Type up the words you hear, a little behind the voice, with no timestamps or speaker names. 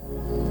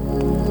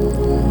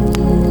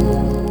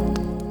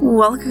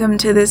welcome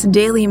to this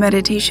daily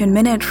meditation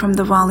minute from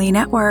the Volley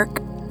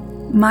Network.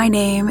 My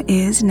name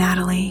is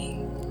Natalie.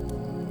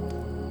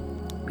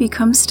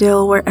 Become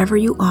still wherever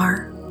you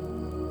are,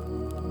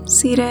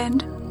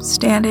 seated,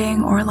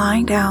 standing, or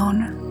lying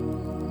down.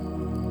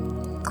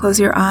 Close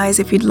your eyes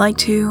if you'd like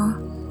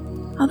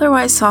to,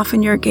 otherwise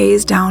soften your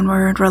gaze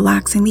downward,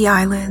 relaxing the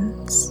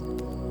eyelids.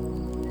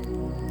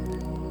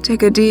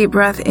 Take a deep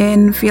breath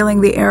in,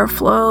 feeling the air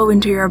flow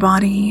into your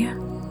body,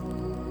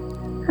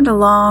 and a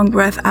long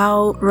breath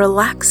out,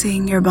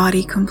 relaxing your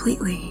body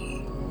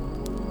completely.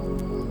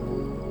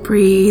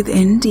 Breathe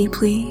in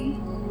deeply,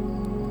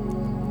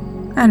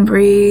 and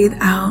breathe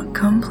out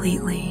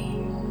completely.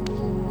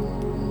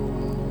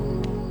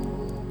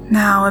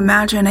 Now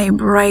imagine a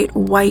bright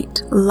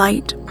white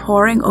light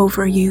pouring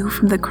over you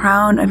from the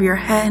crown of your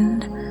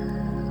head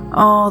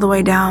all the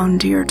way down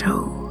to your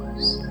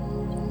toes.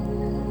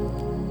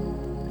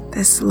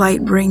 This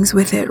light brings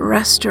with it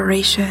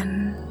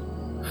restoration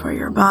for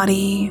your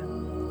body,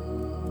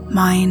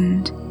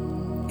 mind,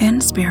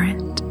 and spirit.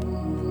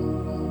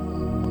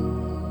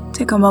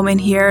 Take a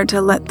moment here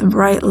to let the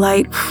bright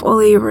light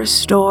fully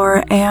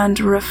restore and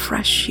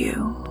refresh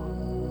you.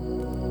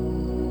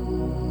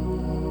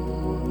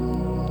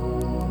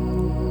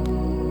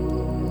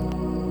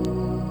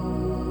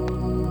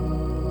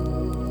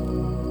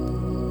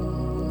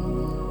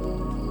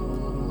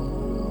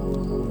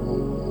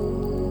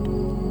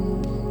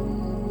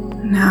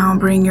 Now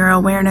bring your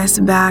awareness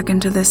back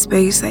into the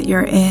space that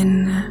you're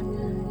in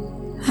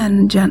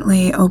and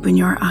gently open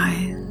your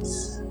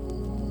eyes.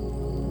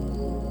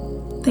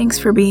 Thanks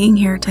for being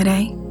here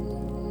today.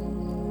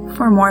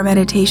 For more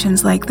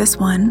meditations like this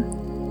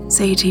one,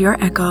 say to your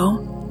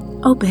echo,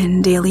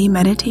 "Open daily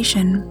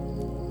meditation."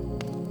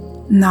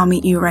 And I'll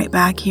meet you right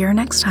back here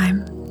next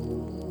time.